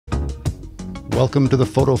Welcome to the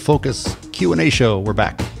PhotoFocus Q&A show. We're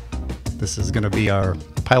back. This is going to be our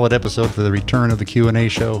pilot episode for the return of the Q&A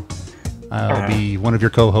show. I'll be one of your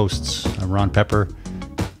co-hosts. I'm Ron Pepper.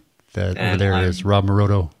 Over there is Rob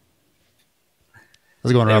Moroto.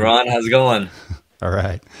 How's it going, Rob? Hey, Ron. How's it going? All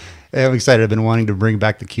right. Hey, I'm excited. I've been wanting to bring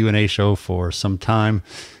back the Q&A show for some time,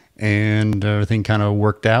 and everything kind of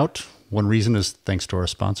worked out. One reason is thanks to our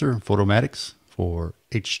sponsor, Photomatics, for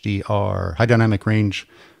HDR, high dynamic range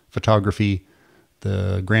photography,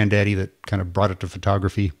 the granddaddy that kind of brought it to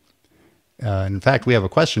photography. In fact, we have a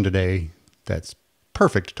question today that's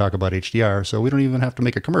perfect to talk about HDR, so we don't even have to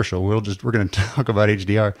make a commercial. We're going to talk about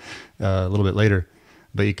HDR a little bit later,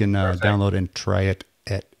 but you can download and try it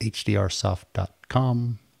at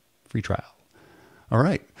hdrsoft.com, free trial. All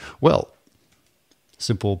right. Well,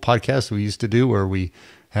 simple podcast we used to do where we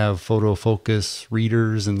have PhotoFocus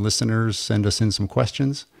readers and listeners send us in some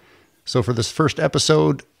questions. So for this first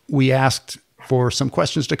episode, we asked for some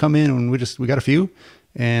questions to come in, and we got a few.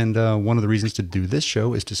 And one of the reasons to do this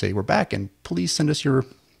show is to say we're back, and please send us your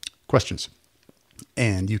questions.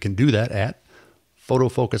 And you can do that at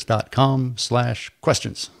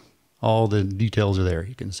photofocus.com/questions. All the details are there.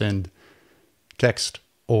 You can send text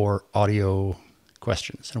or audio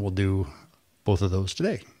questions, and we'll do both of those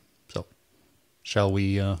today. So shall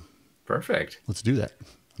we? Perfect. Let's do that.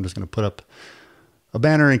 I'm just going to put up a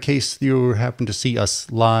banner in case you happen to see us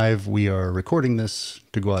live. We are recording this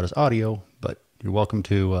to go out as audio, but you're welcome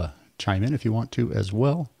to chime in if you want to as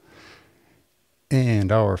well. And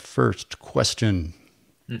our first question.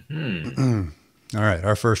 All right,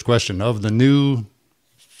 our first question of the new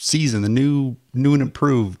season, the new and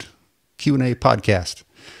improved Q&A podcast.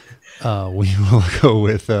 We will go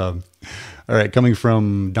with, all right, coming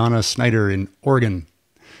from Donna Snyder in Oregon.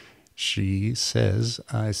 She says,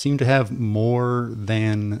 I seem to have more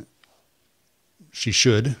than she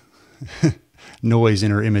should noise in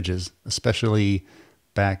her images, especially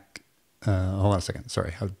back, hold on a second.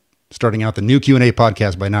 Sorry. I'm starting out the new Q&A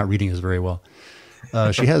podcast by not reading this very well.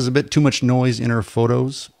 She has a bit too much noise in her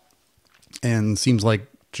photos and seems like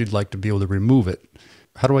she'd like to be able to remove it.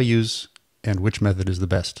 How do I use and which method is the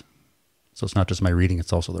best? So it's not just my reading,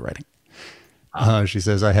 it's also the writing. She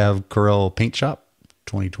says, I have Corel Paint Shop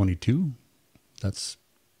 2022. That's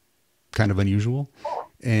kind of unusual.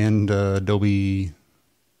 And Adobe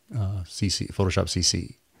Photoshop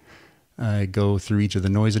CC. I go through each of the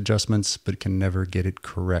noise adjustments, but can never get it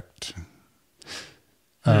correct.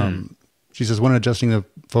 She says, when adjusting the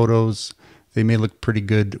photos, they may look pretty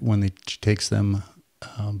good when she takes them,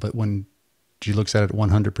 but when she looks at it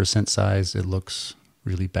 100% size, it looks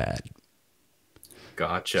really bad.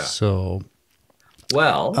 Gotcha. So,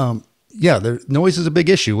 well, yeah, noise is a big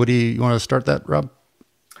issue. What do you want to start that, Rob?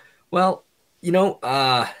 Well,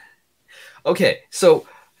 okay, so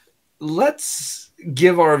let's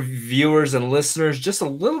give our viewers and listeners just a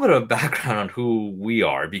little bit of background on who we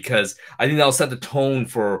are, because I think that'll set the tone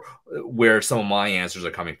for where some of my answers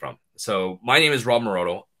are coming from. So my name is Rob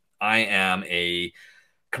Moroto. I am a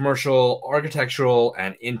commercial, architectural,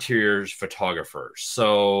 and interiors photographer.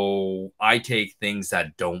 So I take things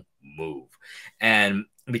that don't move. And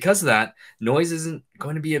because of that, noise isn't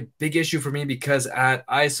going to be a big issue for me, because at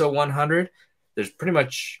ISO 100, there's pretty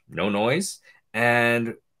much no noise,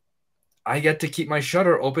 and I get to keep my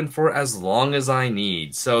shutter open for as long as I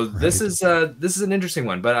need. So this is an interesting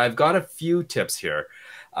one, but I've got a few tips here,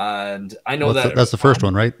 and I know that's the first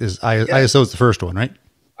one, right? ISO is the first one, right?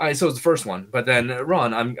 ISO is the first one, but then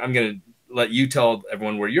Ron, I'm going to let you tell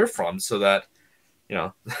everyone where you're from, so that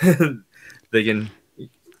they can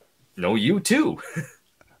know you too.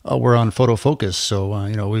 We're on PhotoFocus, so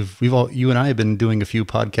you and I have been doing a few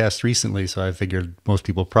podcasts recently, so I figured most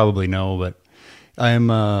people probably know. But I'm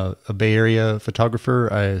a Bay Area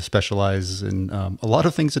photographer. I specialize in a lot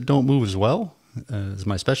of things that don't move as well. As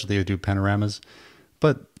my specialty, I do panoramas,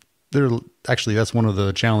 but that's one of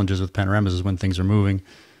the challenges with panoramas is when things are moving.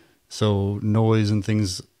 So noise and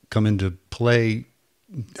things come into play.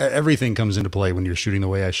 Everything comes into play when you're shooting the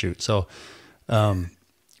way I shoot. So.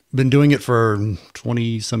 Been doing it for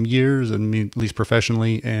 20 some years, and at least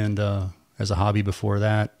professionally, and as a hobby before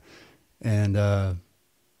that. And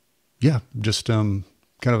just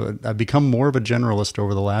I've become more of a generalist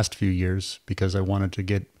over the last few years, because I wanted to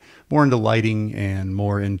get more into lighting and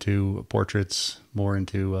more into portraits, more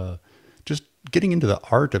into just getting into the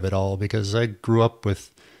art of it all, because I grew up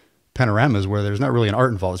with panoramas where there's not really an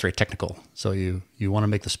art involved. It's very technical. So you want to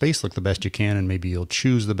make the space look the best you can, and maybe you'll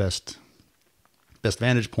choose the best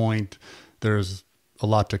vantage point. There's a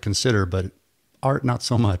lot to consider, but art, not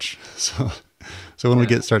so much. So when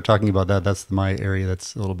we start talking about that, that's my area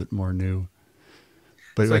that's a little bit more new.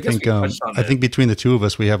 But So I guess we touched on I it. think between the two of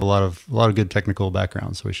us, we have a lot of good technical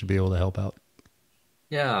background, so we should be able to help out.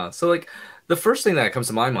 Yeah. So like the first thing that comes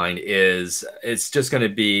to my mind is it's just going to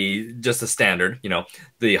be just a standard,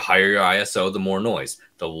 the higher your ISO, the more noise.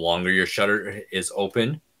 The longer your shutter is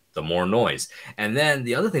open, the more noise. And then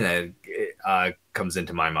the other thing that comes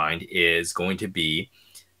into my mind is going to be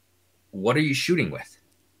what are you shooting with?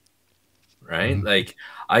 Right? Mm-hmm. Like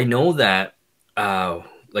I know that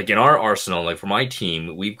like in our arsenal, like for my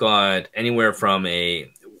team, we've got anywhere from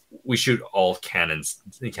we shoot all Canon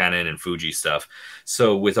and Fuji stuff.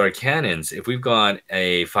 So with our Canons, if we've got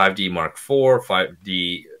a 5D Mark IV,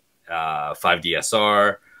 5D 5D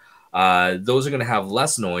SR, those are going to have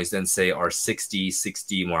less noise than say our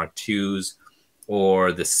 6D Mark IIs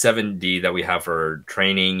or the 7D that we have for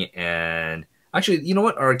training. And actually, you know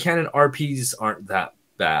what? Our Canon RPs aren't that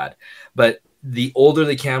bad, but the older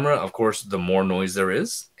the camera, of course, the more noise there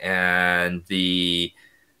is. And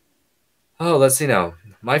let's see now.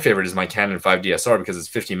 My favorite is my Canon 5D SR because it's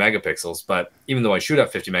 50 megapixels. But even though I shoot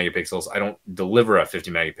at 50 megapixels, I don't deliver at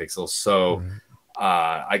 50 megapixels. So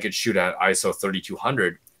Right. I could shoot at ISO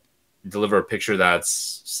 3200, deliver a picture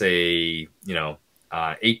that's say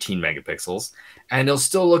 18 megapixels, and it'll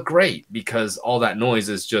still look great because all that noise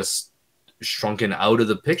is just shrunken out of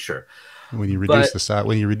the picture. When you reduce But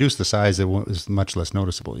the size, it's much less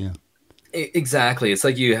noticeable. Yeah. exactly, it's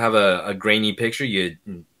like you have a grainy picture, you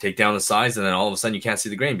take down the size, and then all of a sudden you can't see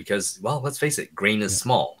the grain because, well, let's face it, grain is Yeah.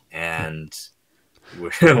 small, Yeah. and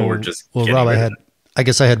we're just Well, getting Rob, rid of it. I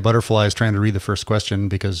guess I had butterflies trying to read the first question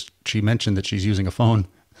because she mentioned that she's using a phone.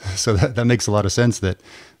 So that makes a lot of sense that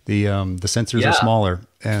the sensors are Yeah. smaller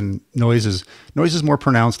and noise is more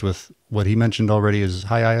pronounced with what he mentioned already is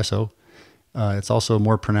high ISO. It's also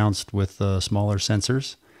more pronounced with smaller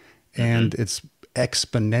sensors, and Mm-hmm. it's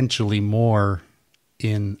exponentially more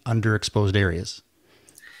in underexposed areas.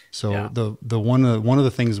 So Yeah. the one of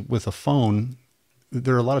the things with a phone,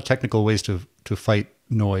 there are a lot of technical ways to fight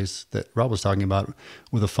noise that Rob was talking about.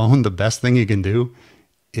 With a phone, the best thing you can do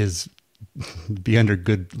is be under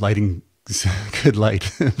good lighting, good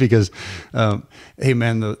light, because hey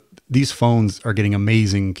man, these phones are getting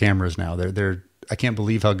amazing cameras now. I can't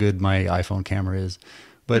believe how good my iPhone camera is,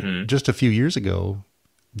 but Mm-hmm. just a few years ago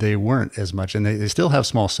they weren't as much, and they still have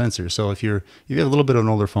small sensors. So if you have a little bit of an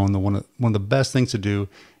older phone, one of the best things to do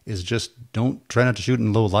is just try not to shoot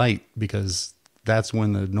in low light, because that's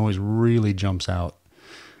when the noise really jumps out.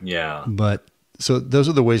 Yeah. But so those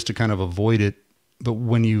are the ways to kind of avoid it. But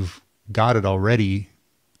when you've got it already,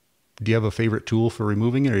 do you have a favorite tool for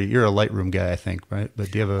removing it? Or you're a Lightroom guy, I think, right? But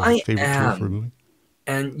do you have a I favorite tool for am. removing?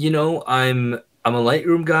 And I'm a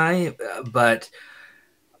Lightroom guy, but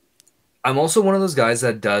I'm also one of those guys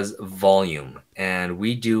that does volume, and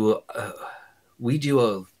we do a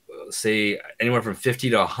say anywhere from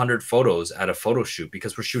 50 to 100 photos at a photo shoot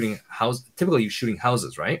because we're shooting typically shooting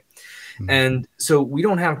houses, right? Mhm. And so we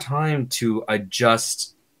don't have time to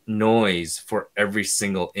adjust noise for every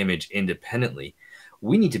single image independently.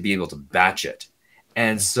 We need to be able to batch it.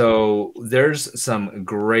 And Yeah. so there's some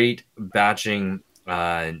great batching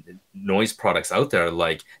noise products out there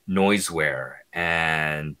like Noiseware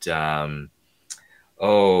and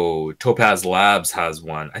Topaz Labs has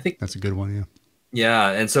one. I think, That's a good one. Yeah.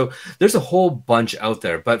 yeah. And so there's a whole bunch out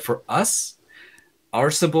there. But for us, our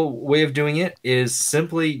simple way of doing it is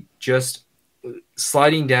simply just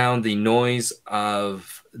sliding down the noise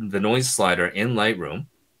slider in Lightroom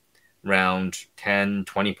around 10,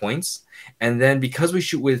 20 points. And then because we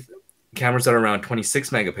shoot with cameras that are around 26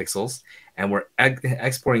 megapixels and we're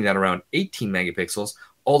exporting that around 18 megapixels,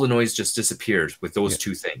 all the noise just disappears with those Yeah.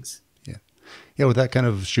 two things. Yeah. Yeah. With that kind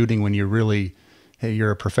of shooting, when hey,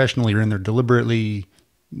 you're a professional, you're in there deliberately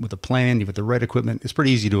with a plan, you've got the right equipment. It's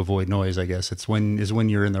pretty easy to avoid noise, I guess. It's when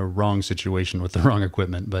you're in the wrong situation with the wrong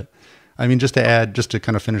equipment. But I mean, just to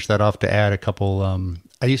kind of finish that off, to add a couple,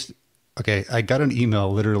 I got an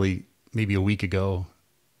email literally maybe a week ago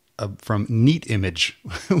from Neat Image,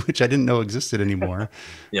 which I didn't know existed anymore.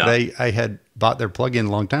 But Yeah. I had bought their plugin a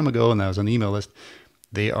long time ago, and that was on the email list.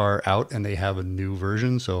 They are out and they have a new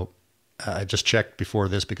version. So I just checked before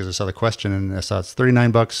this because I saw the question and I saw it's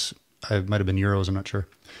 $39. It might have been euros, I'm not sure.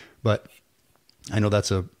 But I know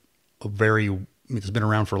that's it's been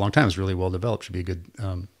around for a long time. It's really well developed. Should be a good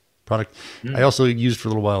product. I Mm. also used for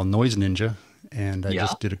a little while Noise Ninja, and I Yeah.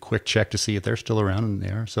 just did a quick check to see if they're still around, and they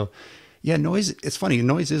are. So yeah, noise, it's funny.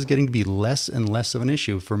 Noise is getting to be less and less of an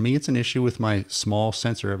issue. For me, it's an issue with my small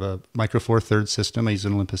sensor. I have a Micro Four Thirds system. I use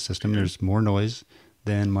an Olympus system. Mhm. There's more noise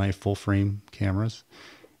than my full frame cameras.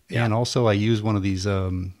 Yeah. And also I use one of these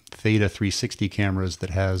Theta 360 cameras that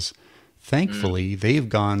has Thankfully, they've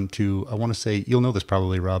gone to, I want to say, you'll know this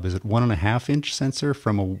probably, Rob, is it 1.5-inch sensor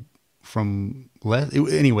from less?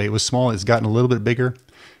 Anyway, it was small. It's gotten a little bit bigger,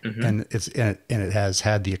 and it has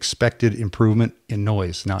had the expected improvement in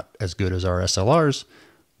noise. Not as good as our SLRs,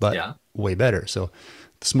 but way better. So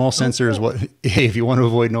the small sensor is what, hey, if you want to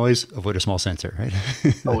avoid noise, avoid a small sensor, right?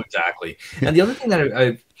 Oh, exactly. And the other thing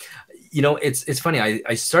that it's funny.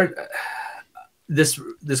 I start this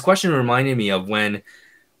question reminded me of when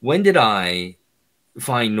did I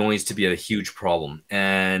find noise to be a huge problem?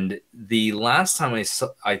 And the last time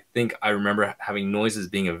I think I remember having noises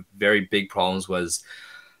being a very big problem was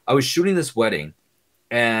I was shooting this wedding,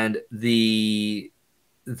 and the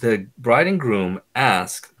bride and groom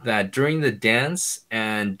asked that during the dance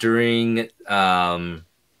and during the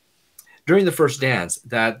first dance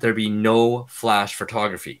that there be no flash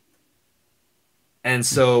photography. And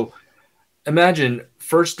so imagine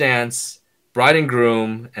first dance, bride and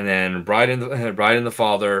groom, and then bride and the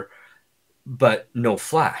father, but no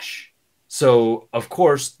flash. So of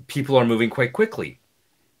course people are moving quite quickly.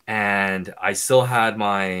 And I still had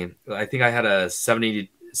I think I had a 70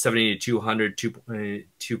 to 200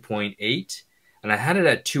 2.8, and I had it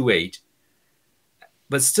at 2.8,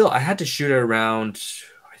 but still I had to shoot it around,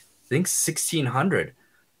 I think 1600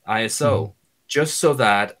 ISO, just so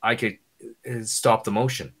that I could stop the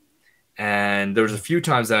motion. And there was a few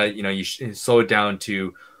times that you slow it down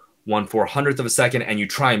to 1/400th of a second, and you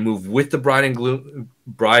try and move with the bride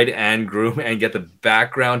and groom and get the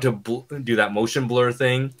background to do that motion blur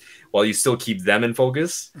thing while you still keep them in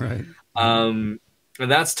focus. Right. And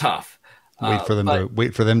that's tough. Wait for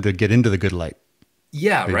them to get into the good light.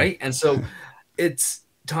 Yeah, maybe. Right. And so it's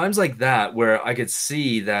times like that where I could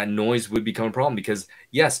see that noise would become a problem, because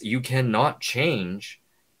yes, you cannot change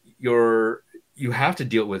you have to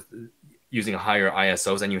deal with using higher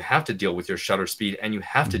ISOs, and you have to deal with your shutter speed, and you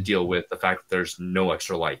have to deal with the fact that there's no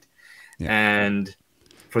extra light. Yeah. And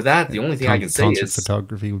for that, the only thing I can say is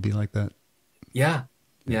photography would be like that. Yeah.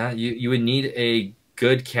 Yeah. You would need a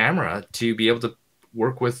good camera to be able to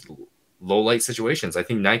work with low light situations. I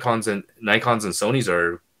think Nikons and Sonys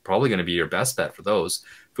are probably going to be your best bet for those.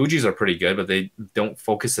 Fujis are pretty good, but they don't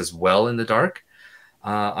focus as well in the dark,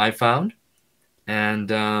 I found.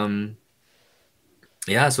 And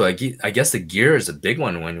yeah, so I guess the gear is a big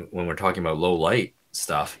one when we're talking about low light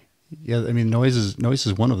stuff. Yeah, I mean, noise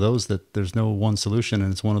is one of those that there's no one solution,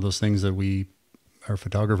 and it's one of those things that we are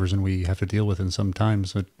photographers and we have to deal with in some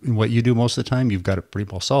times. But in what you do most of the time, you've got it pretty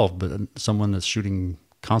well solved. But someone that's shooting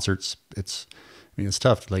concerts, it's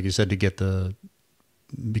tough, like you said, to get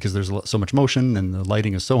because there's so much motion and the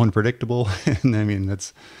lighting is so unpredictable, and I mean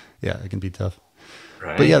it can be tough.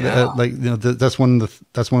 Right, but that's one of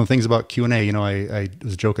the things about Q&A. I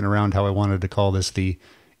was joking around how I wanted to call this the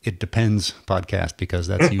 "It Depends" podcast, because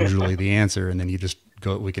that's usually the answer, and then you just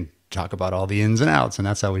go. We can talk about all the ins and outs, and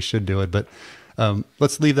that's how we should do it. But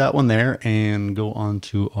let's leave that one there and go on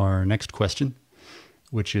to our next question,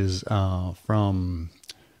 which is from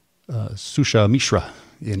Susha Mishra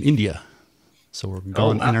in India. So we're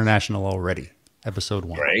going international already. Episode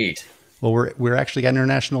 1. Great. Well, we're actually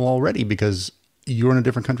international already because you're in a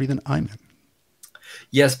different country than I'm in.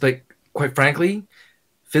 Yes, but quite frankly,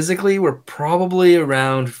 physically, we're probably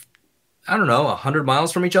around, I don't know, 100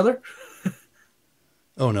 miles from each other.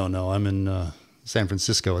 Oh, no. I'm in San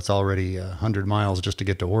Francisco. It's already 100 miles just to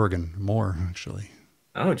get to Oregon. More, actually.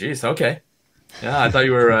 Oh, geez. Okay. Yeah, I thought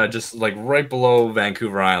you were just like right below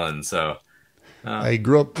Vancouver Island. So I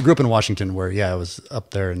grew up in Washington, where, I was up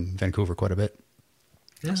there in Vancouver quite a bit.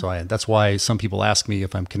 Yeah. So that's why some people ask me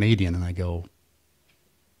if I'm Canadian, and I go,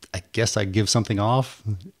 I guess I give something off.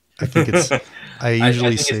 I think it's, I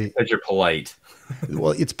usually say, it's because you're polite.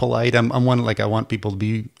 Well, it's polite. I'm one, like, I want people to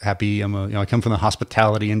be happy. I come from the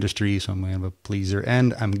hospitality industry, so I'm kind of a pleaser,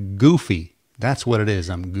 and I'm goofy. That's what it is.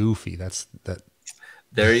 I'm goofy. That's that.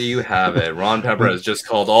 There you have it. Ron Pepper has just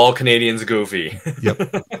called all Canadians goofy. Yep.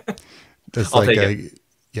 That's I'll like,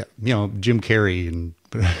 Jim Carrey and.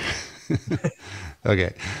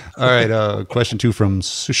 Okay. All right. Question 2 from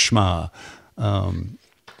Sushma.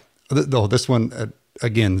 This one,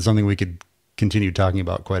 again, something we could continue talking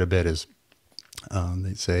about quite a bit is,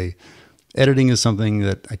 they say, editing is something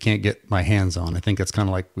that I can't get my hands on. I think that's kind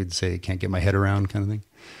of like we'd say, can't get my head around kind of thing.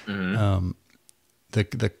 Mm-hmm.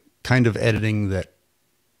 The kind of editing that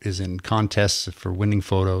is in contests for winning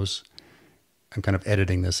photos, I'm kind of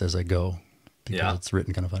editing this as I go, because it's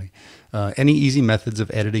written kind of funny. Any easy methods of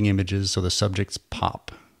editing images so the subjects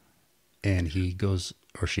pop? And he goes,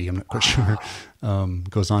 or she, I'm not quite sure,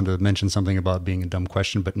 goes on to mention something about being a dumb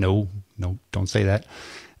question, but no, don't say that.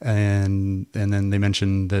 And then they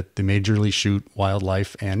mentioned that they majorly shoot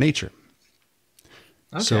wildlife and nature.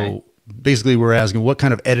 Okay. So basically we're asking what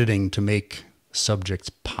kind of editing to make subjects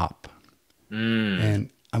pop. Mm. And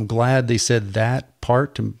I'm glad they said that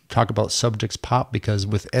part to talk about subjects pop, because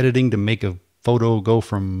with editing to make a photo go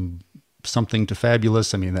from something to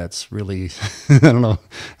fabulous, I mean, that's really, I don't know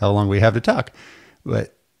how long we have to talk, but,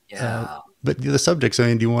 uh, Yeah. but the subjects, I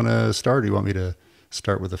mean, do you want to start? Do you want me to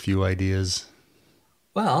start with a few ideas?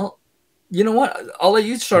 Well, you know what? I'll let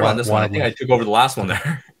you start on this one. I think I Wildlife. took over the last one Okay.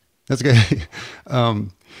 there. That's good.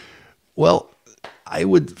 Well, I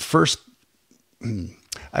would first,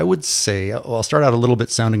 I would say, well, I'll start out a little bit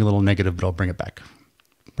sounding a little negative, but I'll bring it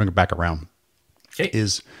back around. Okay.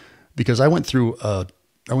 Is because I went through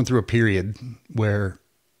a period where,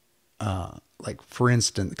 like for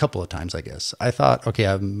instance, a couple of times, I guess I thought, okay,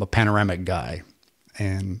 I'm a panoramic guy,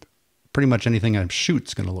 and pretty much anything I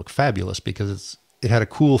shoot's going to look fabulous because it had a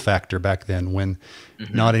cool factor back then when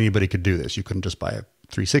Hmm. not anybody could do this. You couldn't just buy a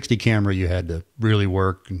 360 camera. You had to really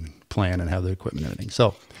work and plan and have the equipment and everything.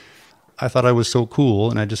 So I thought I was so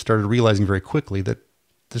cool, and I just started realizing very quickly that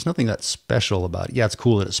there's nothing that special about it. Yeah, it's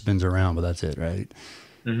cool that it spins around, but that's it, right?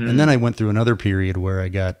 And then Hmm. I went through another period where I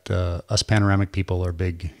got us panoramic people are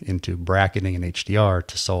big into bracketing and HDR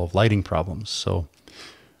to solve lighting problems. So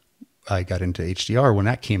I got into HDR when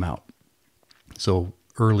that came out. So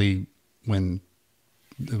early when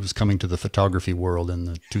it was coming to the photography world in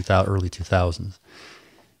the early 2000s.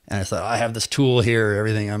 And I thought, I have this tool here,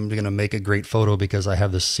 everything. I'm going to make a great photo because I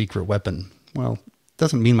have this secret weapon. Well, it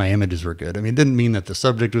doesn't mean my images were good. I mean, it didn't mean that the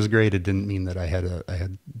subject was great. It didn't mean that I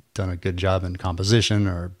had done a good job in composition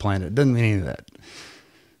or planned it. It didn't mean any of that.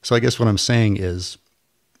 So I guess what I'm saying is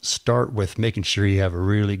start with making sure you have a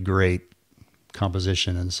really great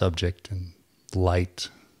composition and subject and light.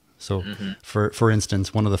 So Hmm. for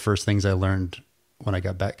instance, one of the first things I learned when I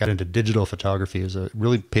got into digital photography is I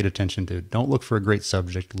really paid attention to don't look for a great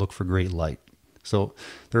subject, look for great light. So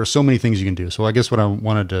there are so many things you can do. So I guess what I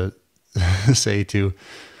wanted to say to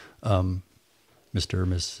Mr. or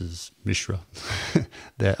Mrs. Mishra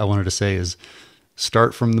that I wanted to say is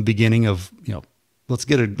start from the beginning of, let's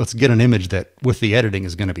get an image that with the editing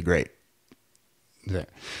is going to be great. There.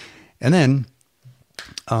 And then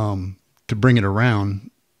to bring it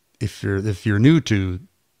around, if you're new to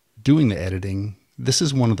doing the editing, this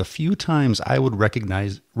is one of the few times I would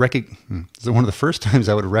this is one of the first times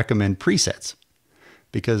I would recommend presets,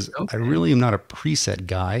 because I Okay. really am not a preset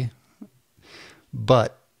guy,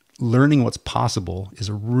 but learning what's possible is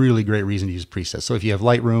a really great reason to use presets. So if you have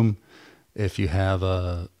Lightroom, if you have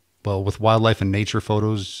well, with wildlife and nature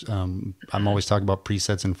photos, I'm Hmm. always talking about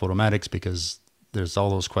presets and photomatics because there's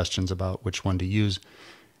all those questions about which one to use.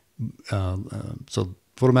 So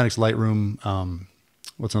photomatics, Lightroom,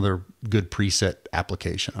 what's another good preset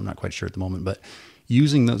application? I'm not quite sure at the moment, but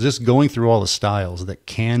using those, just going through all the styles that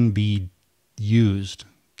can be used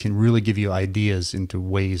can really give you ideas into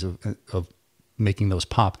ways of making those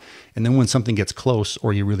pop. And then when something gets close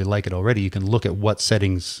or you really like it already, you can look at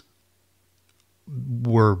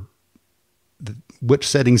were which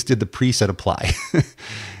settings did the preset apply.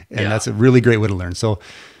 And Yeah. that's a really great way to learn. So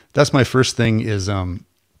that's my first thing is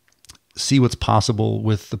see what's possible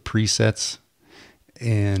with the presets.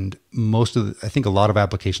 And I think a lot of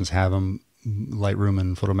applications have them. Lightroom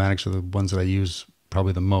and Photomatics are the ones that I use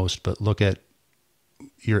probably the most, but look at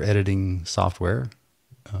your editing software.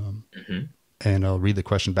 Hmm. And I'll read the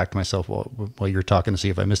question back to myself while you're talking to see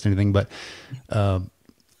if I missed anything. But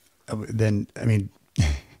then, I mean,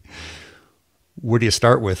 where do you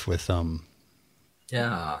start with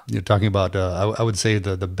Yeah. you're talking about, I would say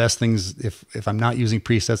the best things, if I'm not using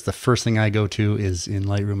presets, the first thing I go to is in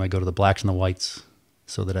Lightroom, I go to the blacks and the whites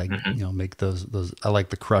so that I, Hmm. make those, I like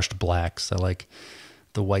the crushed blacks. I like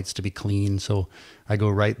the whites to be clean. So I go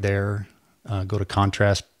right there, go to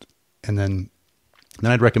contrast, and then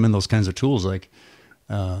I'd recommend those kinds of tools. Like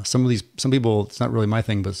some people, it's not really my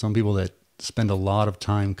thing, but some people that spend a lot of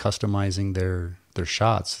time customizing their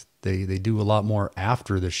shots, they do a lot more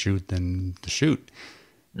after the shoot than the shoot.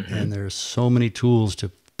 And Hmm. there's so many tools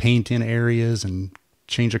to paint in areas and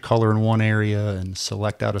change a color in one area and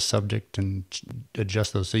select out a subject and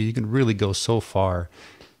adjust those. So you can really go so far.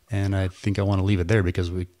 And I think I want to leave it there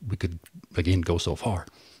because we could again go so far.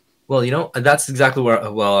 Well, that's exactly where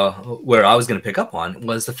I was going to pick up on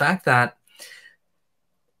was the fact that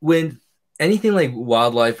when anything like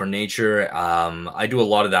wildlife or nature, I do a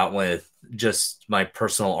lot of that with just my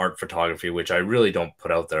personal art photography, which I really don't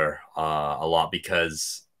put out there a lot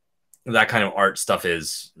because that kind of art stuff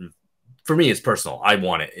is for me, it's personal. I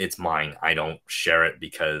want it. It's mine. I don't share it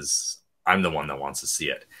because I'm the one that wants to see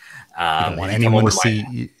it. You don't want If you come anyone over to to my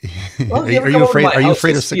see. well, if you ever Are come you over to afraid? my Are you house,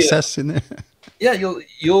 afraid you'll of see it. success in there? Yeah,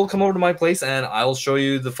 you'll come over to my place and I'll show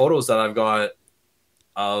you the photos that I've got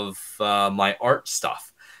of my art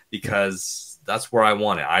stuff, Yeah. because that's where I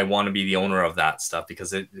want it. I want to be the owner of that stuff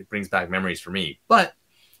because it brings back memories for me. But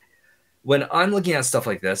when I'm looking at stuff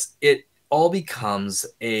like this, it all becomes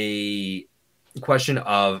a question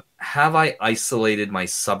of, have I isolated my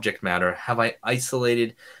subject matter? Have I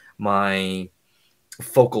isolated my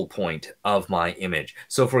focal point of my image?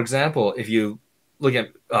 So, for example, if you look at,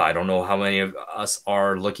 I don't know how many of us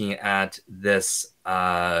are looking at this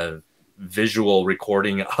visual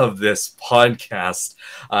recording of this podcast.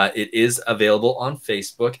 It is available on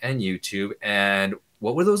Facebook and YouTube. And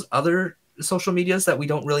what were those other social medias that we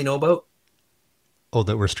don't really know about? Oh,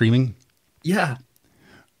 that we're streaming? Yeah,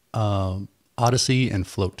 Odyssey and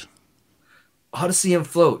Float. Odyssey and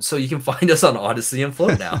Float. So you can find us on Odyssey and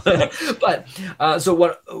Float now. But so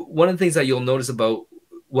one of the things that you'll notice about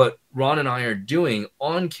what Ron and I are doing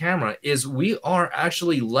on camera is we are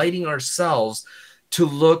actually lighting ourselves to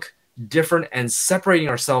look different and separating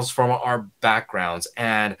ourselves from our backgrounds.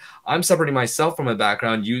 And I'm separating myself from a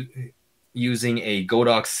background using a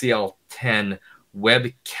GODOX SL10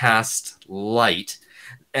 webcast light.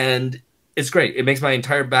 And it's great. It makes my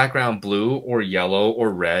entire background blue or yellow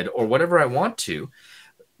or red or whatever I want to,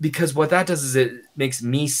 because what that does is it makes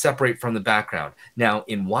me separate from the background. Now,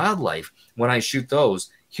 in wildlife, when I shoot those,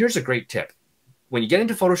 here's a great tip. When you get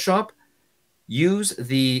into Photoshop, use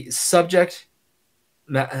the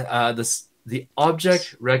the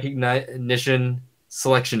object recognition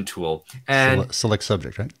selection tool and Select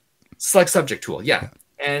subject, right? select subject tool. Yeah. Yeah.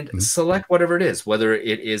 And Mm-hmm. select whatever it is, whether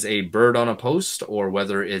it is a bird on a post or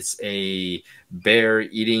whether it's a bear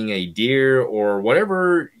eating a deer or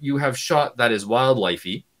whatever you have shot that is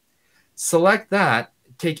wildlifey. Select that,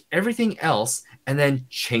 take everything else, and then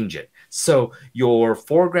change it. So your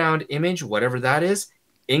foreground image, whatever that is,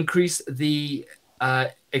 increase the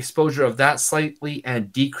exposure of that slightly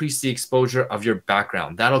and decrease the exposure of your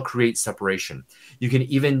background. That'll create separation. You can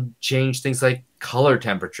even change things like color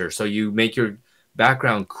temperature. So you make your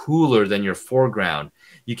background cooler than your foreground.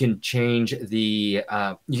 You can change the,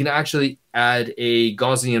 you can actually add a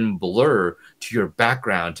Gaussian blur to your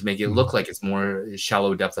background to make it look like it's more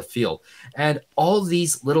shallow depth of field. And all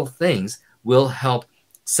these little things will help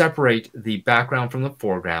separate the background from the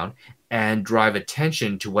foreground and drive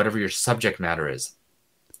attention to whatever your subject matter is.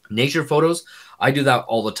 Nature photos, I do that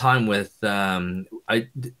all the time with, I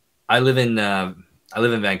live in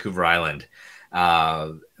Vancouver Island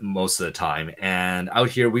most of the time. And out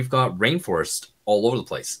here, we've got rainforest all over the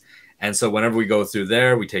place. And so whenever we go through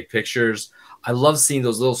there, we take pictures. I love seeing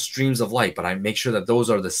those little streams of light, but I make sure that those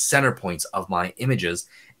are the center points of my images.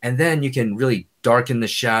 And then you can really darken the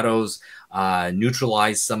shadows,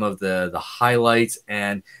 neutralize some of the highlights,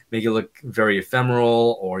 and make it look very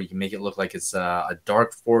ephemeral, or you can make it look like it's a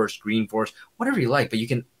dark forest, green forest, whatever you like. But you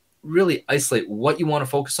can really isolate what you want to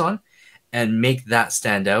focus on and make that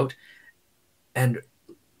stand out and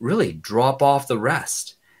really drop off the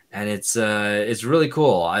rest. And it's really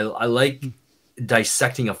cool. I like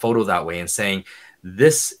dissecting a photo that way and saying,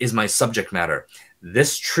 this is my subject matter.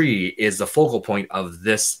 This tree is the focal point of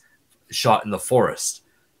this shot in the forest.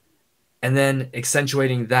 And then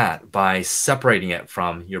accentuating that by separating it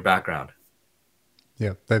from your background.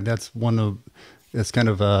 Yeah, that's kind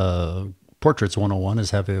of portraits 101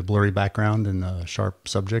 is have a blurry background and a sharp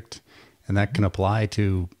subject. And that can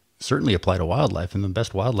certainly apply to wildlife. And the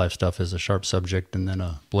best wildlife stuff is a sharp subject and then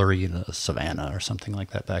a blurry in a savanna or something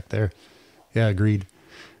like that back there. Yeah, agreed.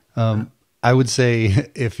 I would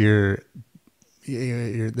say if they're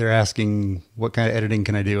asking what kind of editing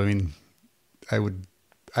can I do? I mean,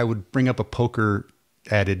 I would bring up a poker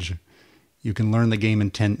adage. You can learn the game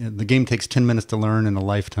the game takes 10 minutes to learn and a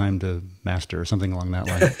lifetime to master, or something along that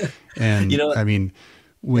line. And I mean,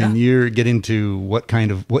 when you're getting to what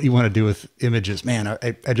you want to do with images, man,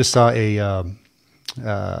 I just saw a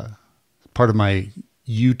part of my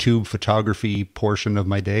YouTube photography portion of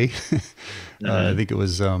my day. I think it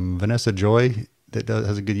was Vanessa Joy that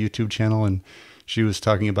has a good YouTube channel, and she was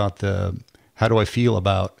talking about how do I feel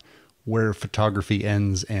about where photography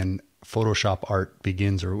ends and Photoshop art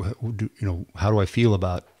begins, or how do I feel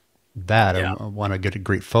about that? Yeah. I want to get a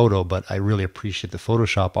great photo, but I really appreciate the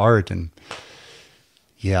Photoshop art. And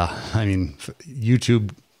yeah, I mean,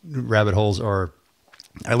 YouTube rabbit holes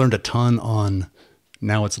I learned a ton on,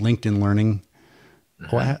 now it's LinkedIn Learning.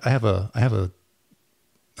 Oh, I have a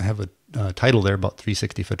title there about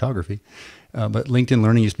 360 photography. But LinkedIn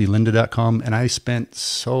Learning used to be lynda.com. And I spent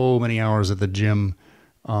so many hours at the gym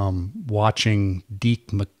watching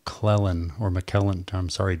Deke McClellan, I'm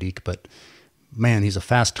sorry, Deke, but man, he's a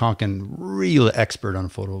fast talking, real expert on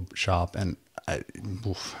Photoshop. And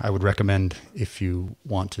I would recommend, if you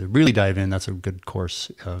want to really dive in, that's a good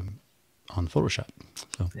course on Photoshop.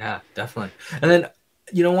 So Yeah, definitely. And then,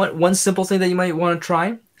 you know what? One simple thing that you might want to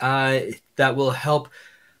try that will help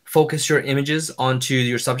focus your images onto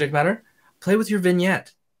your subject matter, play with your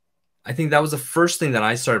vignette. I think that was the first thing that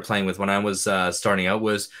I started playing with when I was starting out,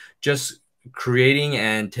 was just creating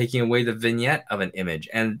and taking away the vignette of an image.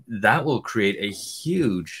 And that will create a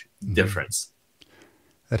huge difference.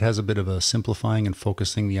 that has a bit of a simplifying and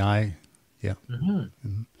focusing the eye. Yeah.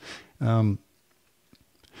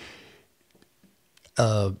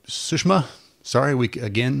 Sushma, sorry, we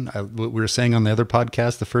what we were saying on the other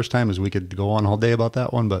podcast the first time is we could go on all day about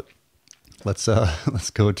that one, but let's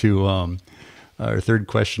go to our third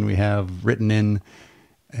question we have written in,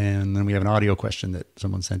 and then we have an audio question that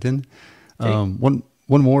someone sent in. Okay.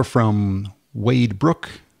 One more from Wade Brook,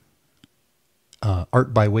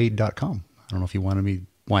 artbywade.com. I don't know if you wanted me,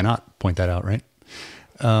 why not point that out, right?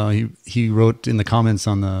 He wrote in the comments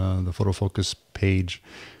on the PhotoFocus page,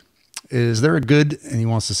 is there a good, and he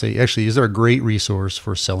wants to say, actually, is there a great resource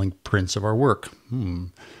for selling prints of our work?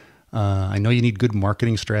 I know you need good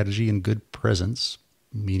marketing strategy and good presence,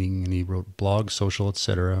 meaning, and he wrote blog, social,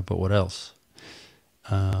 etc. But what else?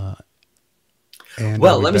 Well,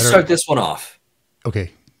 let me start this one off.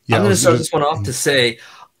 Okay. Yeah, I'm going to start this one off to say,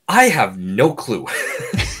 I have no clue.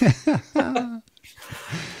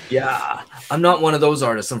 Yeah, I'm not one of those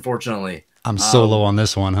artists, unfortunately. I'm solo on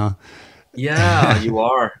this one, huh? Yeah, you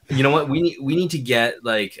are. You know what? We need to get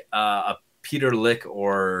like a Peter Lick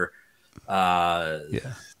or yeah.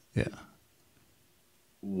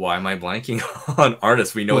 Why am I blanking on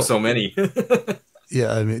artists? We know so many.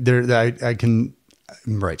 Yeah, I mean, I can,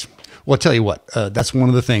 right. Well, I'll tell you what, that's one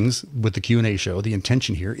of the things with the Q&A show. The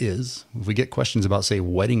intention here is, if we get questions about, say,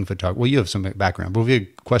 wedding photography, well, you have some background, but if we have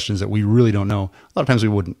questions that we really don't know, a lot of times we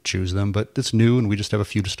wouldn't choose them, but it's new and we just have a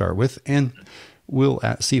few to start with. And we'll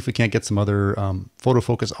see if we can't get some other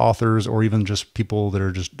PhotoFocus authors, or even just people that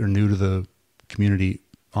are new to the community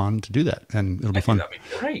on to do that. And it'll be fun. That'd be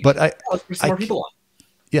great. But let's bring some more people on.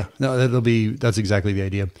 Yeah, no, that's exactly the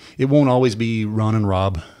idea. It won't always be Ron and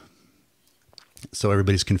Rob, so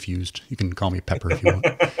everybody's confused. You can call me Pepper if you want.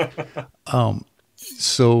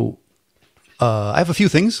 I have a few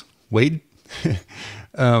things, Wade.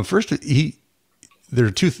 First, we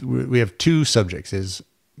have two subjects: is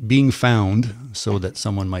being found so that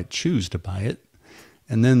someone might choose to buy it,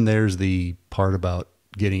 and then there's the part about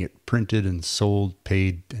getting it printed and sold,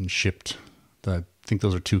 paid, and shipped. I think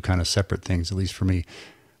those are two kind of separate things, at least for me.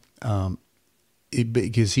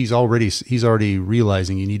 Because he's already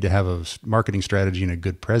realizing you need to have a marketing strategy and a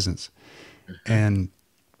good presence. And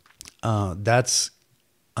that's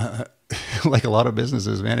like a lot of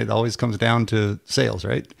businesses, man, it always comes down to sales,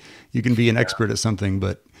 right? You can be an expert at something,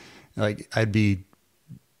 but like I'd be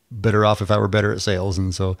better off if I were better at sales.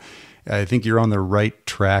 And so I think you're on the right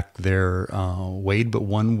track there, Wade. But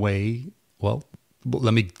one way, well,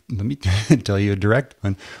 let me tell you a direct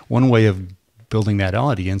one. One way of building that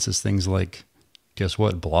audience is things like, guess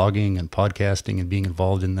what, blogging and podcasting and being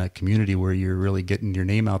involved in that community where you're really getting your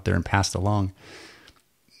name out there and passed along.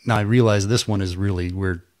 Now I realize this one is really,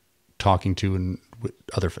 we're talking to and with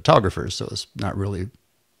other photographers, so it's not really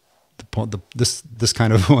the point. This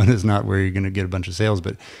kind of one is not where you're going to get a bunch of sales,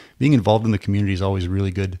 but being involved in the community is always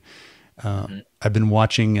really good. I've been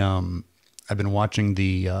watching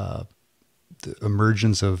the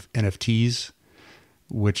emergence of NFTs,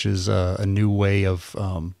 which is a new way of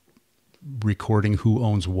recording who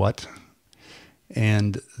owns what,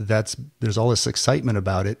 and there's all this excitement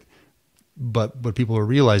about it. But what people are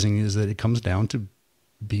realizing is that it comes down to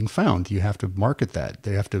being found. You have to market that.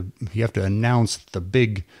 You have to announce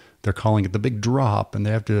they're calling it the big drop, and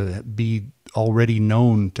they have to be already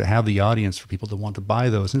known to have the audience for people to want to buy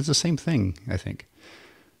those. And it's the same thing, I think.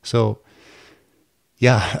 So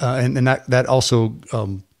yeah, and that also,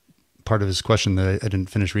 part of his question that I didn't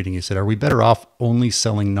finish reading, he said, are we better off only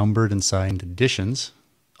selling numbered and signed editions?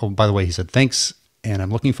 Oh, by the way, he said, thanks, and I'm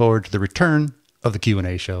looking forward to the return of the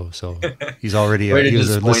Q&A show. So he's already he was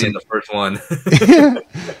disappointed in the first one.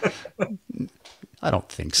 I don't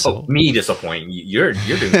think so. Oh, me disappointing. You're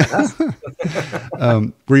doing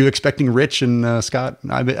that. Were you expecting Rich and Scott?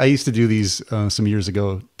 I used to do these some years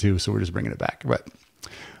ago too, so we're just bringing it back. But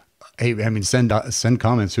hey, I mean, send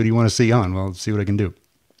comments. Who do you want to see on? Well, let's see what I can do.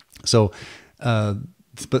 So,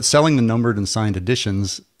 but selling the numbered and signed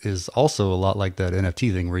editions is also a lot like that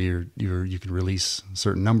NFT thing, where you can release a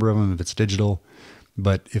certain number of them if it's digital,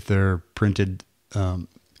 but if they're printed, to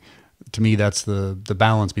me, that's the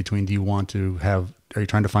balance between, are you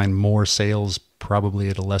trying to find more sales probably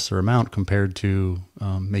at a lesser amount compared to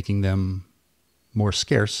making them more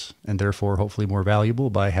scarce and therefore hopefully more valuable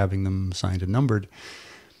by having them signed and numbered.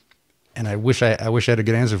 And I wish I had a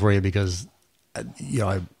good answer for you, because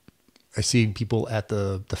I see people at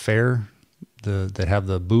the fair that have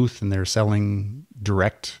the booth and they're selling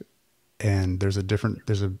direct, and there's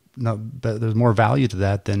more value to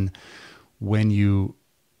that than when you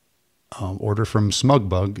order from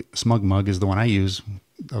SmugMug. SmugMug is the one I use.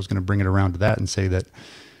 I was going to bring it around to that and say that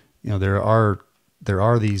there are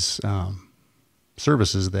these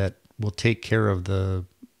services that will take care of the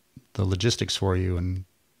logistics for you, and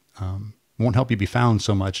won't help you be found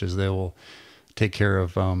so much as they will take care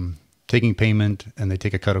of taking payment, and they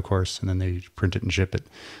take a cut, of course, and then they print it and ship it.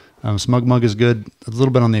 SmugMug is good. A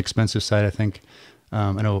little bit on the expensive side, I think.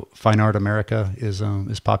 I know Fine Art America is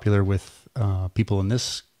popular with people in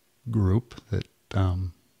this group that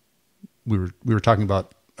we were talking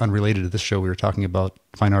about, unrelated to this show. We were talking about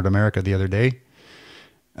Fine Art America the other day.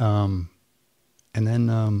 And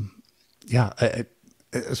then,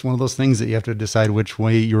 it's one of those things that you have to decide which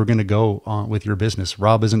way you're going to go on with your business.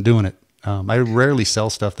 Rob isn't doing it. I rarely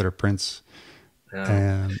sell stuff that are prints,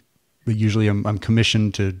 but usually I'm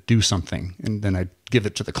commissioned to do something, and then I give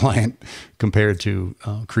it to the client, compared to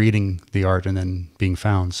creating the art and then being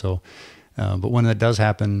found. So, but when that does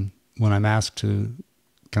happen, when I'm asked to,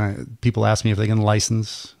 people ask me if they can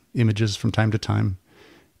license images from time to time,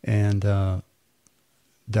 and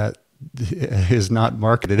that is not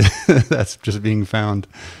marketed. That's just being found.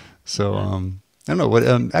 So, I don't know what,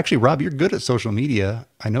 actually, Rob, you're good at social media.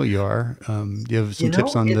 I know you are. Do you have some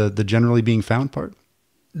tips on the generally being found part?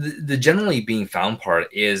 The generally being found part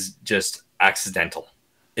is just accidental.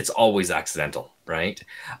 It's always accidental, right?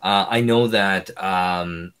 I know that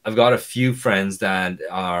I've got a few friends that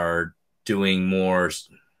are doing more,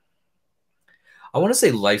 I want to say,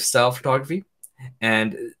 lifestyle photography.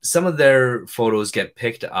 And some of their photos get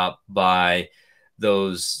picked up by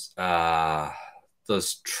those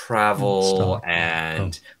travel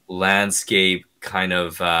and landscape kind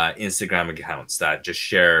of Instagram accounts that just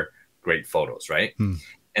share great photos, right?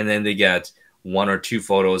 And then they get one or two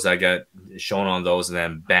photos that get shown on those, and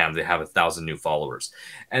then bam, they have 1,000 new followers.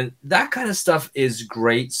 And that kind of stuff is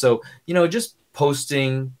great. So, just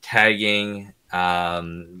posting, tagging,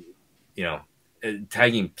 tagging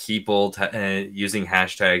people, using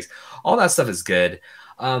hashtags, all that stuff is good.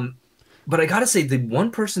 But I gotta say, the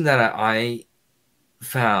one person that I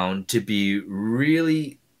found to be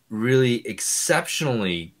really, really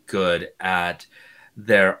exceptionally good at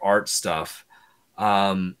their art stuff,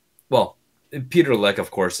 well, Peter Leck,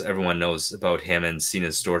 of course, everyone knows about him and seen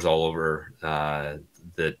his stores all over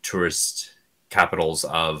the tourist capitals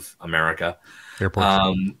of America.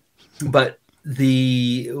 Airports. But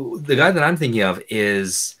the guy that I'm thinking of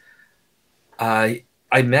is, I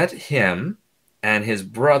met him and his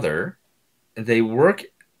brother. They work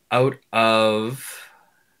out of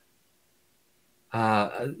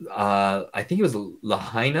I think it was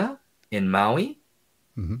Lahaina in Maui.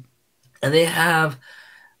 And they have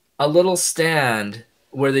a little stand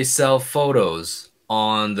where they sell photos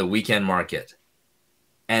on the weekend market,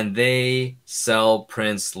 and they sell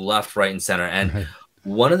prints left, right, and center. And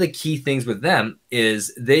one of the key things with them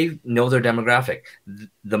is they know their demographic.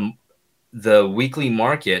 The weekly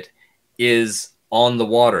market is on the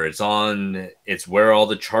water. It's where all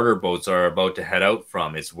the charter boats are about to head out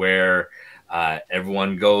from. It's where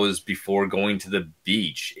everyone goes before going to the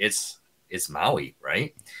beach. It's Maui,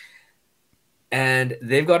 right? And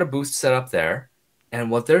they've got a booth set up there, and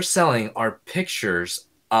what they're selling are pictures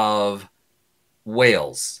of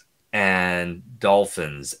whales and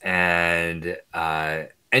dolphins and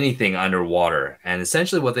anything underwater. And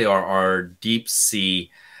essentially what they are deep sea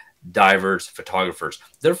divers, photographers.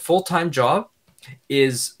 Their full-time job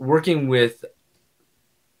is working with,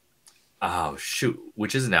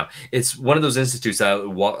 which is it now? It's one of those institutes that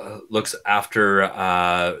looks after,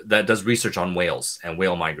 that does research on whales and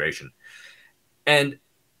whale migration. And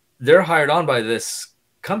they're hired on by this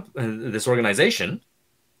organization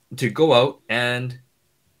to go out and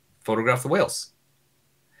photograph the whales.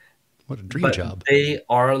 What a dream job. They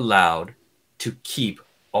are allowed to keep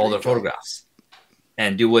all their photographs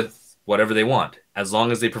and do with whatever they want, as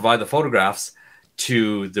long as they provide the photographs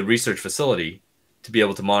to the research facility to be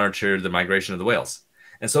able to monitor the migration of the whales.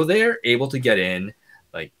 And so they're able to get in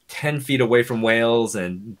like 10 feet away from whales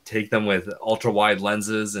and take them with ultra wide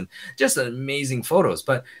lenses and just amazing photos.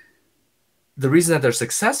 But the reason that they're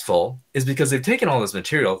successful is because they've taken all this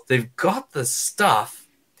material, they've got the stuff,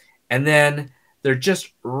 and then they're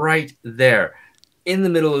just right there in the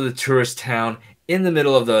middle of the tourist town, in the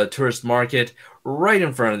middle of the tourist market, right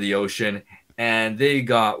in front of the ocean, and they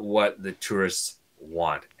got what the tourists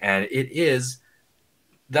want. And it is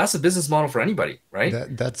that's a business model for anybody, right?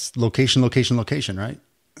 That's location, location, location, right?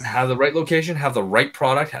 Have the right location, have the right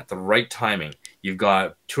product, have the right timing. You've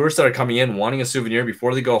got tourists that are coming in wanting a souvenir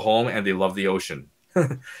before they go home, and they love the ocean.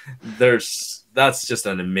 That's just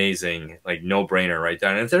an amazing, like, no-brainer right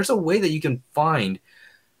there. And if there's a way that you can find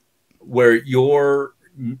where your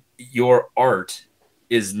art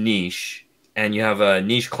is niche, and you have a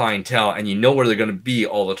niche clientele, and you know where they're going to be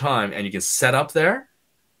all the time, and you can set up there,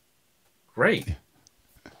 great.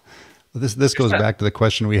 This goes back to the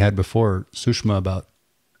question we had before, Sushma, about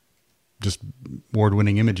just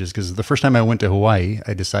award-winning images. Because the first time I went to Hawaii,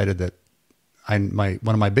 I decided that one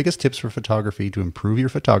of my biggest tips for photography to improve your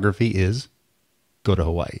photography is go to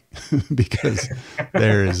Hawaii, because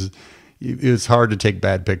it's hard to take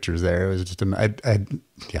bad pictures there. It was just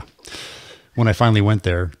yeah. When I finally went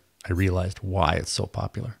there, I realized why it's so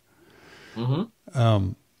popular.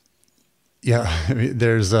 Mm-hmm. Yeah, I mean,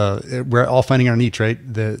 we're all finding our niche, right?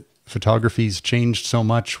 The photography's changed so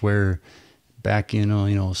much. Where back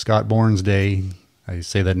in Scott Bourne's day, I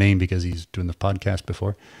say that name because he's doing the podcast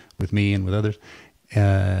before with me and with others.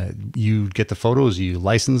 You get the photos, you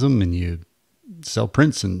license them, and you sell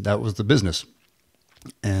prints, and that was the business.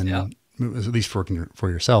 And it was at least for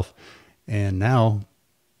yourself. And now,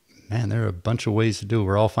 man, there are a bunch of ways to do it.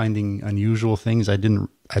 We're all finding unusual things. I didn't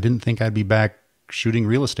think I'd be back shooting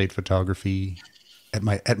real estate photography at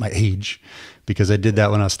my age, because I did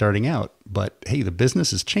that when I was starting out. But hey, the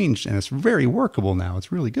business has changed, and it's very workable now.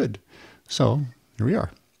 It's really good. So here we are.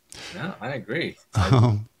 Yeah, I agree.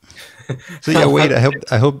 So yeah, Wade, I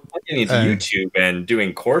hope getting into YouTube and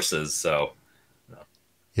doing courses. So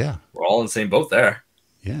yeah, we're all in the same boat there.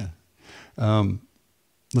 Yeah.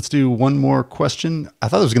 Let's do one more question. I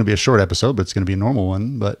thought it was going to be a short episode, but it's going to be a normal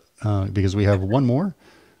one. But because we have one more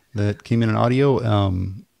that came in audio,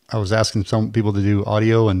 I was asking some people to do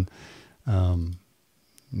audio, and then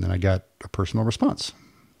I got a personal response.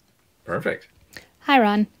 Perfect. Hi,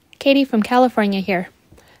 Ron. Katie from California here.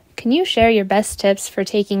 Can you share your best tips for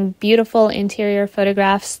taking beautiful interior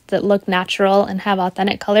photographs that look natural and have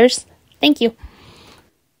authentic colors? Thank you.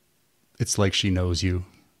 It's like she knows you.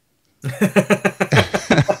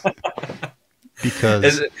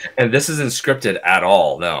 Because and this isn't scripted at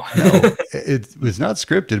all. No, it's not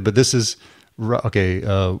scripted, but this is okay.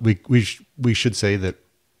 We should say that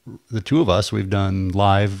the two of us, we've done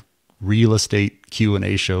live real estate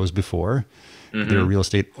Q&A shows before. Mm-hmm. They're real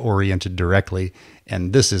estate oriented directly,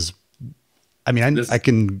 and this is, I mean, I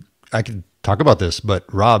can talk about this, but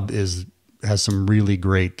Rob has some really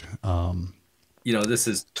great this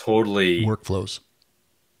is totally workflows.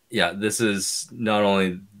 Yeah, this is not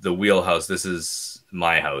only the wheelhouse, this is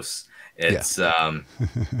my house. It's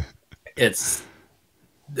it's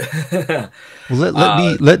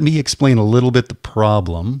well, let me explain a little bit the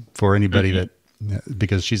problem for anybody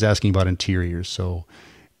because she's asking about interiors. So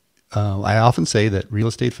I often say that real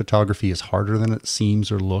estate photography is harder than it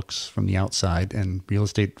seems or looks from the outside, and real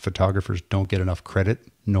estate photographers don't get enough credit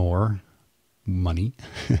nor money.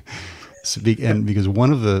 And because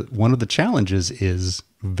one of the challenges is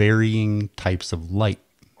varying types of light,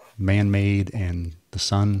 man-made and the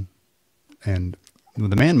sun, and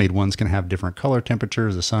the man-made ones can have different color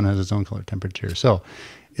temperatures. The sun has its own color temperature. So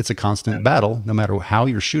it's a constant battle. No matter how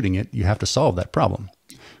you're shooting it, you have to solve that problem.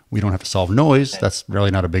 We don't have to solve noise. That's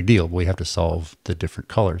really not a big deal. But we have to solve the different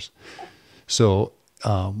colors. So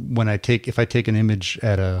if I take an image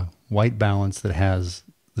at a white balance that's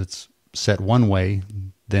set one way,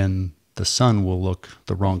 then the sun will look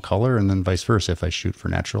the wrong color, and then vice versa. If I shoot for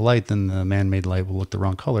natural light, then the man-made light will look the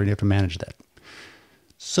wrong color, and you have to manage that.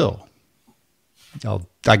 So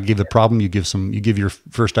I give the problem. You give your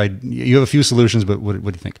first idea. You have a few solutions, but what do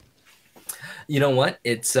you think? You know what?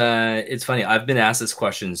 It's funny. I've been asked this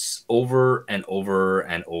questions over and over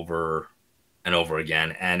and over and over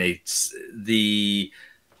again, and I think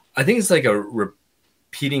it's like a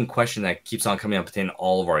repeating question that keeps on coming up in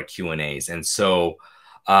all of our Q&As, and so.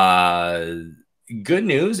 Good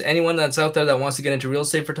news. Anyone that's out there that wants to get into real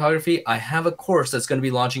estate photography, I have a course that's going to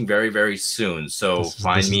be launching very, very soon. So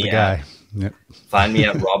find me at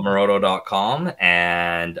robmaroto.com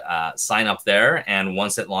and sign up there. And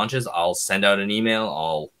once it launches, I'll send out an email.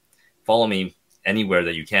 I'll follow me anywhere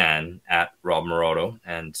that you can at Rob Maroto.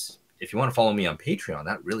 And if you want to follow me on Patreon,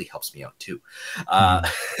 that really helps me out too.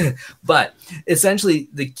 But essentially,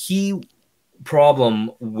 the key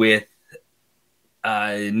problem with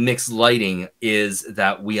mixed lighting is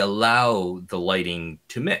that we allow the lighting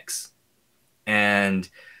to mix, and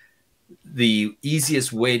the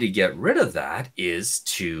easiest way to get rid of that is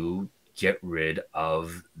to get rid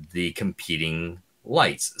of the competing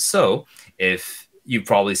lights. So if you've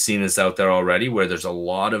probably seen this out there already, where there's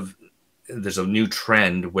a new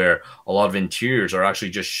trend where a lot of interiors are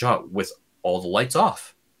actually just shot with all the lights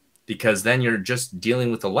off, because then you're just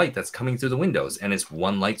dealing with the light that's coming through the windows and it's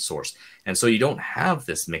one light source. And so you don't have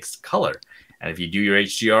this mixed color. And if you do your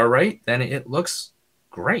HDR right, then it looks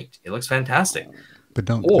great. It looks fantastic. But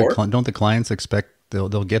don't the clients expect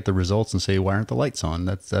they'll get the results and say, why aren't the lights on?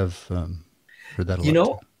 I've heard that a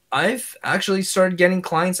lot. Too. I've actually started getting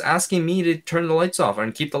clients asking me to turn the lights off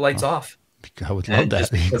and keep the lights off. I would love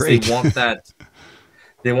that. Because great.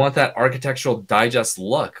 they want that architectural digest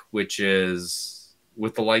look, which is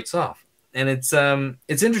with the lights off. And it's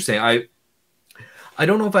interesting. I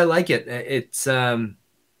don't know if I like it.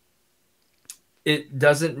 It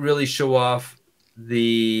doesn't really show off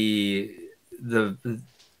the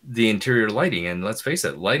interior lighting. And let's face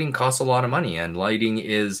it, lighting costs a lot of money, and lighting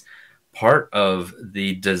is part of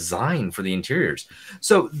the design for the interiors.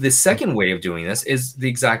 So the second way of doing this is the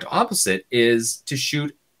exact opposite, is to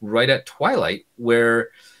shoot right at twilight, where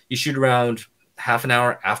you shoot around half an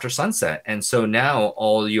hour after sunset. And so now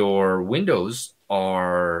all your windows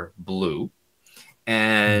are blue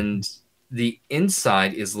and the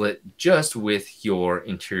inside is lit just with your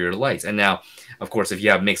interior lights. And now, of course, if you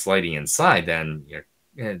have mixed lighting inside, then you're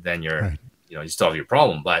right. You still have your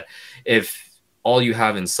problem. But if all you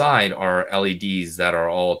have inside are LEDs that are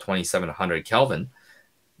all 2700 Kelvin,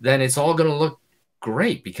 then it's all going to look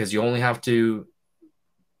great, because you only have to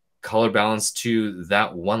color balance to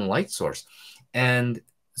that one light source. And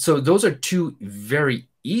so those are two very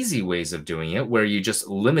easy ways of doing it, where you just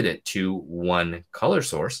limit it to one color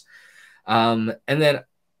source. And then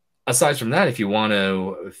aside from that, if you want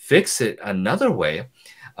to fix it another way,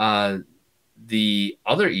 the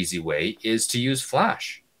other easy way is to use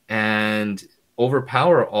flash and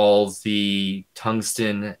overpower all the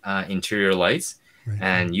tungsten interior lights, right,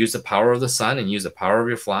 and use the power of the sun and use the power of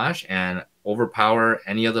your flash and overpower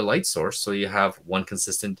any other light source, so you have one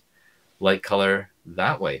consistent light color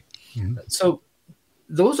that way. Mm-hmm. So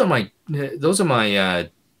those are my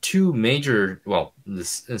two major,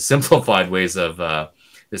 simplified ways of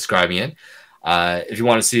describing it. If you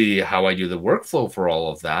want to see how I do the workflow for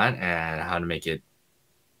all of that and how to make it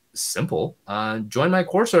simple, join my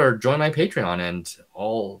course or join my Patreon, and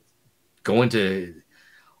I'll go into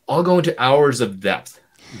hours of depth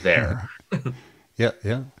there.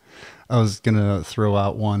 Yeah. I was gonna throw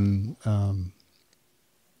out one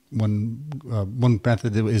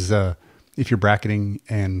method that is if you're bracketing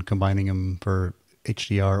and combining them for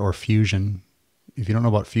HDR or Fusion. If you don't know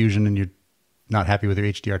about Fusion and you're not happy with your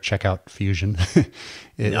HDR, check out Fusion.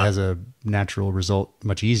 It has a natural result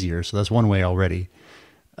much easier. So that's one way already.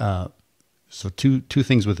 So two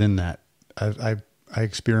things within that. I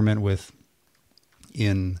experiment with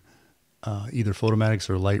in either Photomatix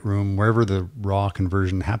or Lightroom, wherever the raw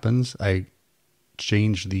conversion happens, I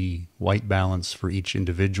change the white balance for each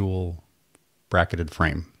individual bracketed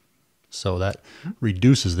frame. So that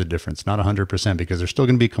reduces the difference, not 100%, because they're still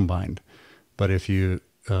going to be combined. But if you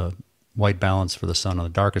white balance for the sun on the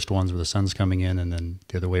darkest ones where the sun's coming in, and then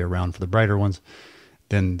the other way around for the brighter ones,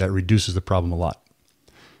 then that reduces the problem a lot.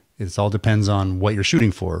 It all depends on what you're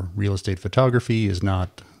shooting for. Real estate photography is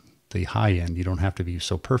not the high end. You don't have to be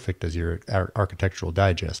so perfect as your architectural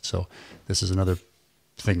digest. So this is another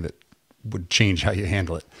thing that would change how you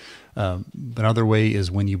handle it. Another way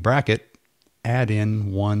is when you bracket, add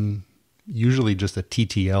in one, usually just a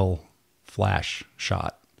TTL flash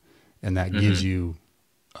shot, and that gives you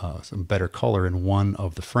some better color in one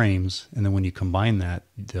of the frames. And then when you combine that,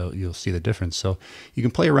 you'll see the difference. So you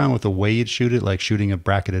can play around with the way you'd shoot it, like shooting a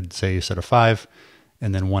bracketed, say, set of 5,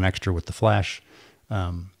 and then one extra with the flash.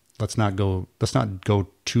 Let's not go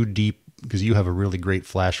too deep, because you have a really great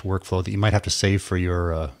flash workflow that you might have to save for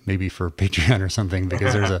your maybe for Patreon or something,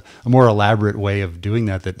 because there's a more elaborate way of doing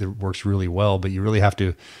that works really well. But you really have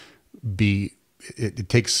to be.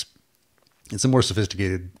 It's a more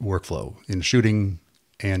sophisticated workflow in shooting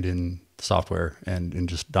and in software and in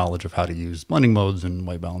just knowledge of how to use blending modes and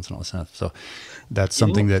white balance and all that stuff. So that's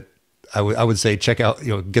something that I would say check out.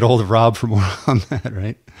 Get a hold of Rob for more on that,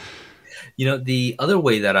 right? The other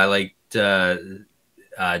way that I liked doing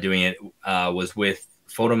it was with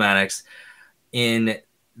Photomatix.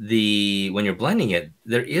 When you're blending it,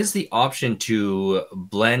 there is the option to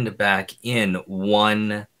blend back in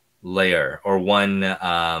one layer or one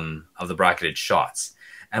of the bracketed shots.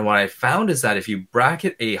 And what I found is that if you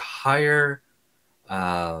bracket a higher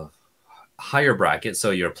bracket,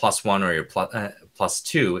 so your +1 or your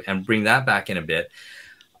 +2, and bring that back in a bit.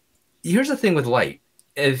 Here's the thing with light.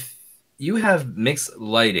 If you have mixed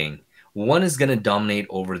lighting, one is going to dominate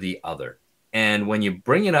over the other. And when you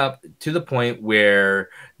bring it up to the point where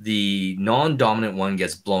the non-dominant one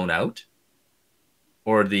gets blown out,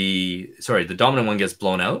 or the dominant one gets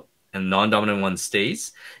blown out and non-dominant one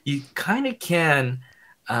stays, you kind of can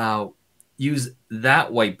use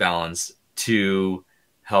that white balance to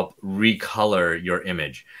help recolor your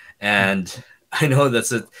image. And I know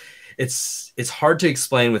it's hard to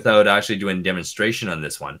explain without actually doing a demonstration on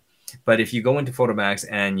this one. But if you go into Photomax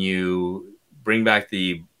and you bring back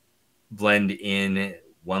the blend in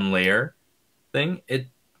one layer thing,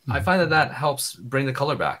 I find that helps bring the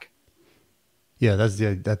color back. Yeah, that's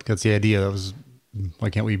the idea. That was, why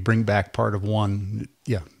can't we bring back part of one?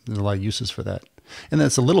 Yeah, there's a lot of uses for that. And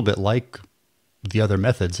that's a little bit like the other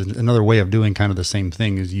methods. And another way of doing kind of the same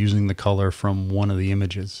thing is using the color from one of the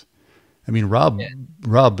images. I mean, Rob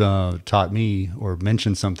taught me or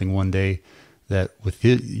mentioned something one day that with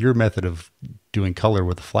your method of doing color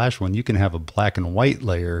with the flash one, you can have a black and white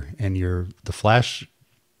layer, and the flash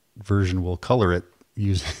version will color it.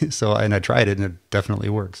 And I tried it, and it definitely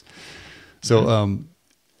works. So,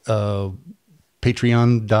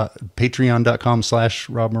 patreon.com/Rob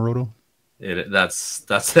Moroto.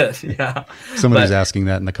 That's it. Yeah. Somebody's asking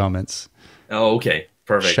that in the comments. Oh, okay.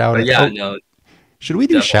 Perfect. No. Should we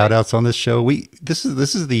do shout outs on this show? This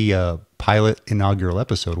is the pilot inaugural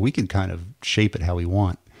episode. We can kind of shape it how we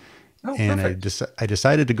want. Oh, and I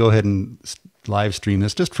decided to go ahead and live stream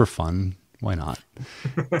this just for fun. Why not?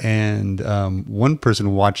 And one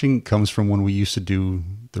person watching comes from when we used to do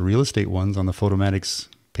the real estate ones on the Photomatics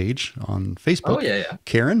page on Facebook. Oh, yeah.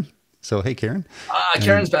 Karen. So, hey, Karen.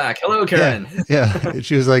 Karen's back. Hello, Karen. Yeah.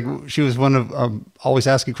 She was one of always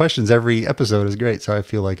asking questions. Every episode is great. So I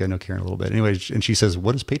feel like I know Karen a little bit. Anyway, and she says,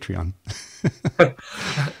 what is Patreon?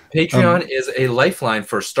 Patreon is a lifeline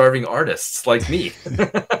for starving artists like me.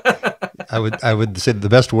 I would say the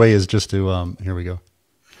best way is just to, here we go.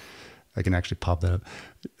 I can actually pop that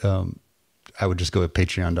up. I would just go to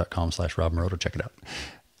patreon.com/Rob Moroto. Check it out.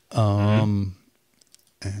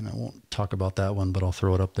 And I won't talk about that one, but I'll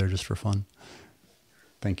throw it up there just for fun.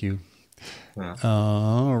 Thank you. Yeah.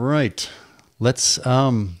 All right. Let's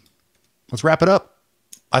wrap it up.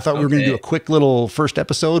 I thought we were going to do a quick little first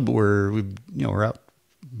episode, but we're out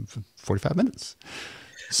 45 minutes.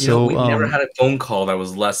 So we never had a phone call that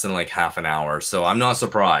was less than like half an hour, so I'm not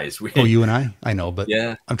surprised. You and I know, but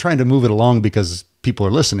yeah, I'm trying to move it along because people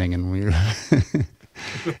are listening, and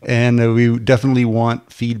and we definitely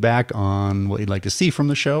want feedback on what you'd like to see from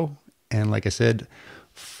the show. And like I said,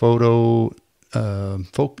 so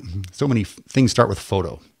many things start with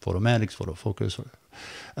photo. Photomatics, PhotoFocus,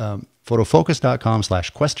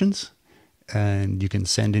 photofocus.com/questions. And you can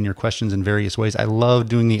send in your questions in various ways. I love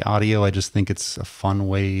doing the audio. I just think it's a fun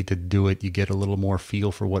way to do it. You get a little more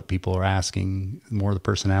feel for what people are asking. The more the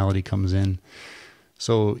personality comes in.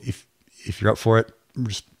 So if you're up for it,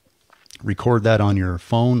 just record that on your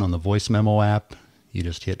phone, on the voice memo app. You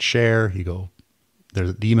just hit share. You go,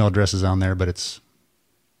 the email address is on there, but it's,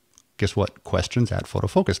 guess what?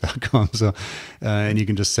 questions@photofocus.com. So, and you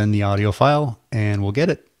can just send the audio file and we'll get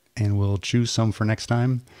it and we'll choose some for next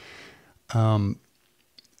time.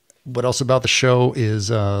 What else about the show is,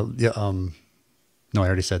 no, I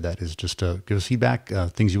already said that, is just give us feedback,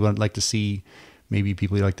 things you would like to see, maybe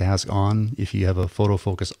people you'd like to ask on. If you have a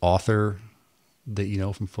PhotoFocus author that you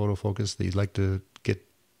know from PhotoFocus that you'd like to get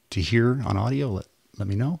to hear on audio, let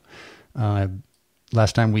me know.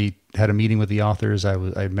 Last time we had a meeting with the authors,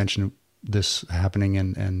 I mentioned this happening,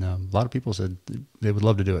 and a lot of people said they would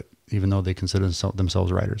love to do it, even though they consider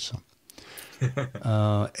themselves writers. So.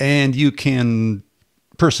 And you can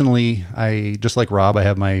personally, just like Rob, I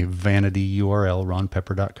have my vanity URL,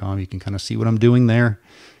 ronpepper.com. You can kind of see what I'm doing there.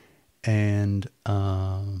 And,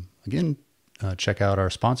 again, check out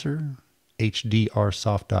our sponsor,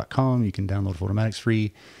 hdrsoft.com. You can download Photomatics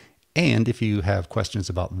free. And if you have questions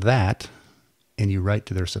about that and you write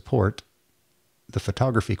to their support, the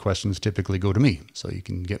photography questions typically go to me. So you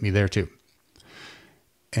can get me there too.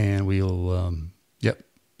 And we'll,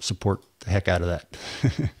 support the heck out of that.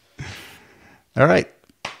 All right.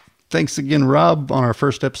 Thanks again, Rob, on our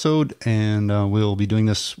first episode. And we'll be doing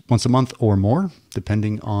this once a month or more,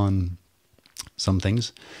 depending on some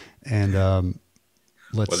things. And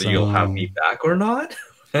whether you'll have me back or not.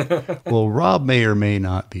 Well, Rob may or may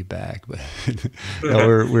not be back, but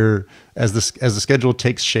no, we're as the schedule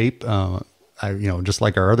takes shape. Just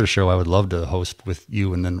like our other show, I would love to host with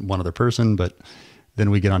you and then one other person, but then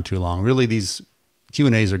we get on too long. Really, these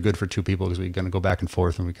Q&As are good for two people because we're going to go back and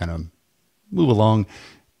forth and we kind of move along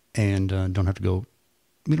and don't have to go.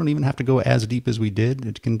 We don't even have to go as deep as we did.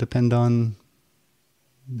 It can depend on,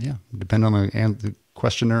 the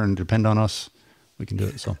questioner and depend on us. We can do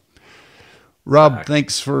it. So Rob,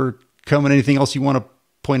 thanks for coming. Anything else you want to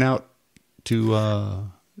point out to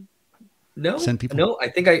send people? No, I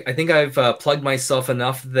think I've plugged myself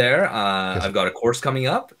enough there. I've got a course coming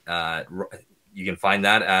up. You can find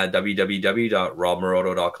that at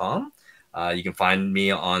www.robmaroto.com. You can find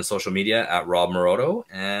me on social media at Rob Maroto,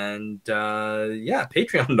 and yeah,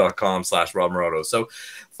 patreon.com/RobMaroto. So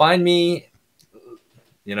find me,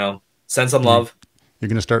 send some love. You're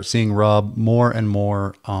going to start seeing Rob more and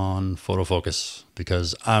more on PhotoFocus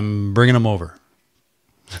because I'm bringing him over.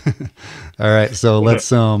 All right, so let's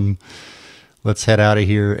head out of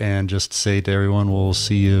here and just say to everyone, we'll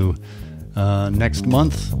see you next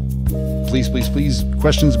month. Please,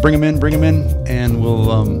 questions, bring them in, and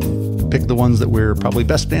we'll pick the ones that we're probably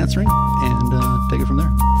best at answering and take it from there.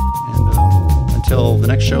 And until the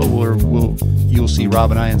next show, you'll see Rob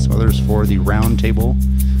and I and some others for the round table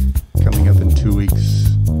coming up in 2 weeks.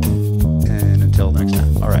 And until next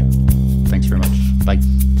time. All right. Thanks very much. Bye.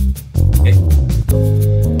 Okay.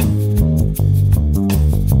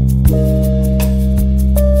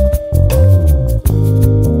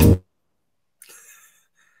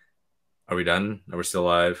 Are we done? Are we still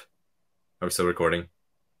live? Are we still recording?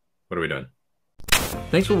 What are we doing?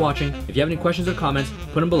 Thanks for watching. If you have any questions or comments,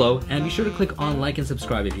 put them below, and be sure to click on like and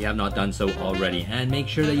subscribe if you have not done so already, and make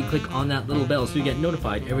sure that you click on that little bell so you get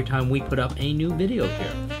notified every time we put up a new video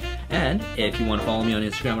here. And if you want to follow me on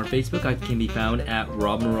Instagram or Facebook, I can be found at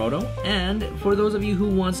Rob Maroto. And for those of you who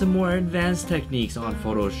want some more advanced techniques on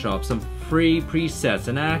Photoshop, some free presets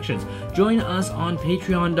and actions, join us on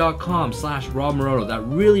patreon.com/Rob Maroto. That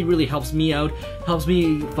really helps me out, helps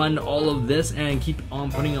me fund all of this and keep on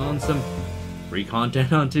putting on some free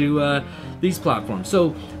content onto these platforms.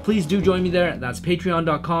 So please do join me there. That's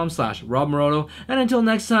patreon.com/Rob Maroto. And until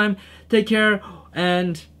next time, take care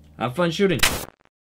and have fun shooting.